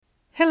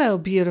Hello,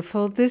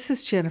 beautiful. This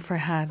is Jennifer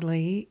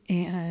Hadley,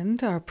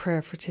 and our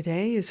prayer for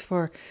today is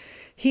for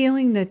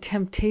healing the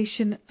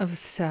temptation of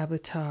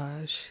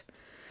sabotage.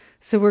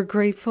 So we're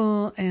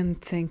grateful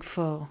and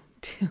thankful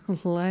to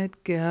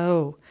let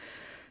go,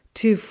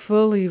 to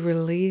fully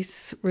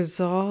release,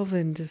 resolve,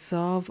 and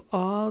dissolve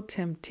all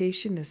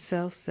temptation to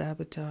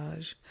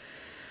self-sabotage.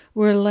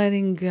 We're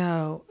letting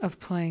go of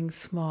playing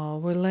small.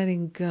 We're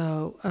letting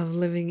go of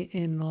living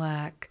in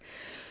lack.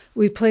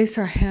 We place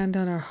our hand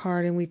on our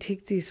heart and we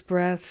take these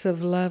breaths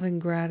of love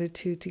and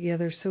gratitude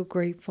together, so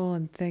grateful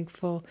and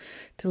thankful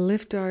to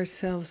lift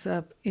ourselves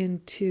up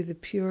into the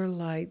pure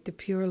light, the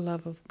pure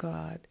love of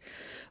God.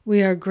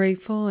 We are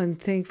grateful and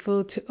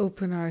thankful to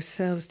open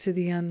ourselves to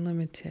the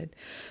unlimited.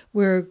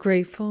 We're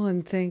grateful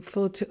and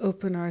thankful to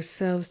open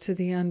ourselves to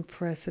the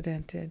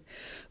unprecedented.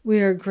 We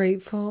are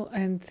grateful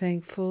and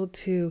thankful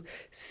to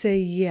say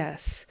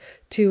yes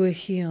to a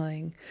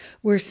healing.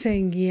 We're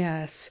saying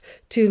yes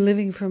to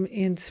living from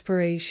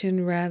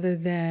inspiration rather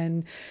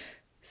than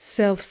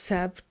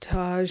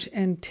self-sabotage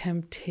and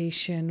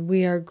temptation.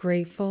 We are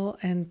grateful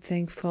and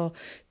thankful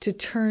to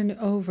turn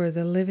over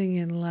the living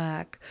in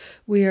lack.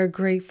 We are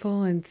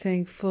grateful and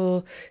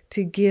thankful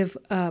to give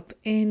up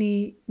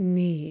any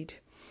need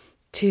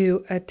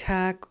to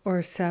attack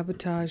or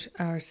sabotage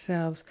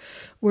ourselves.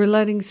 We're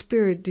letting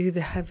Spirit do the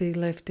heavy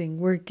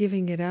lifting. We're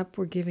giving it up.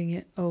 We're giving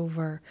it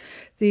over.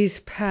 These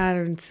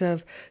patterns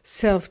of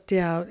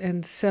self-doubt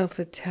and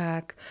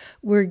self-attack,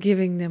 we're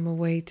giving them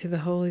away to the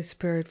Holy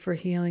Spirit for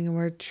healing, and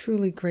we're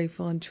truly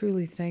grateful and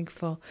truly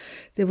thankful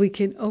that we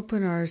can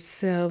open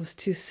ourselves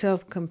to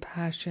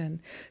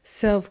self-compassion,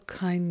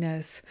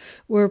 self-kindness.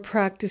 We're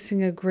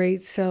practicing a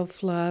great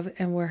self-love,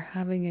 and we're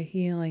having a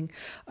healing.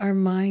 Our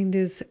mind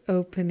is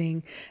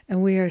opening,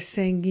 and we are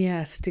saying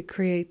yes to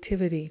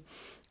creativity.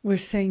 We're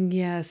saying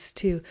yes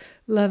to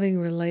loving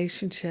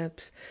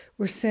relationships.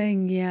 We're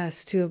saying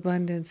yes to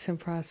abundance and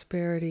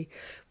prosperity.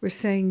 We're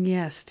saying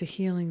yes to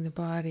healing the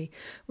body.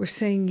 We're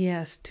saying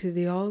yes to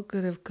the all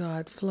good of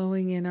God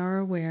flowing in our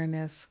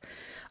awareness,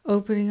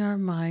 opening our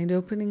mind,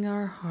 opening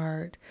our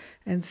heart,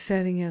 and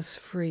setting us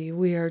free.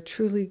 We are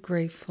truly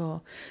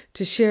grateful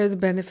to share the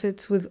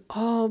benefits with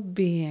all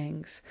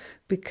beings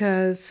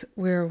because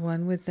we're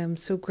one with them.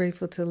 So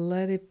grateful to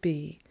let it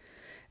be.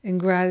 In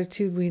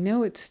gratitude, we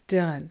know it's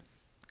done.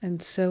 And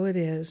so it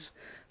is.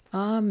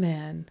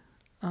 Amen.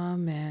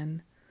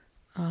 Amen.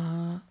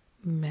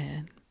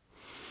 Amen.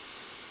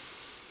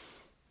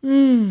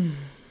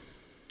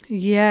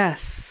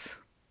 Yes.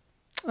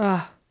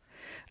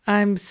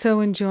 I'm so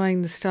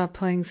enjoying the Stop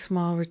Playing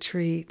Small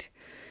retreat.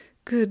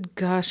 Good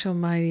gosh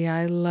almighty,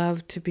 I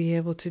love to be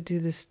able to do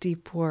this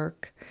deep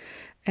work.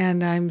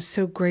 And I'm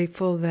so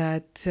grateful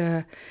that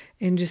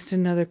in just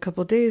another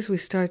couple days we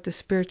start the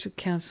Spiritual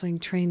Counseling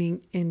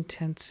Training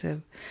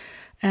Intensive.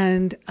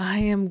 And I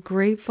am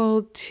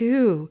grateful,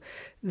 too,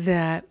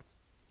 that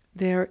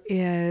there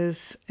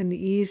is an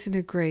ease and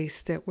a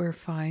grace that we're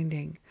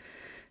finding,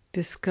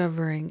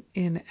 discovering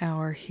in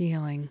our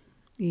healing.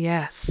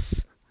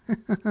 Yes.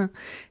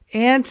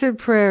 Answered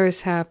prayer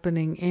is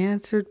happening.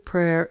 Answered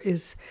prayer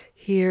is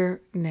here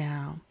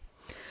now.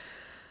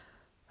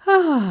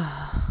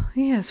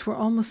 Yes, we're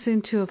almost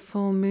into a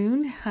full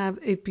moon. Have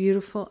a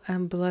beautiful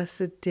and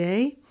blessed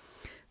day.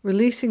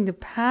 Releasing the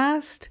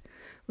past,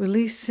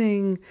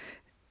 releasing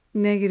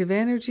negative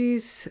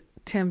energies,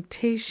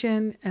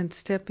 temptation, and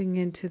stepping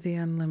into the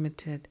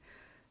unlimited.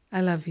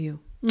 I love you.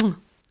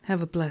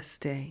 Have a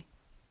blessed day.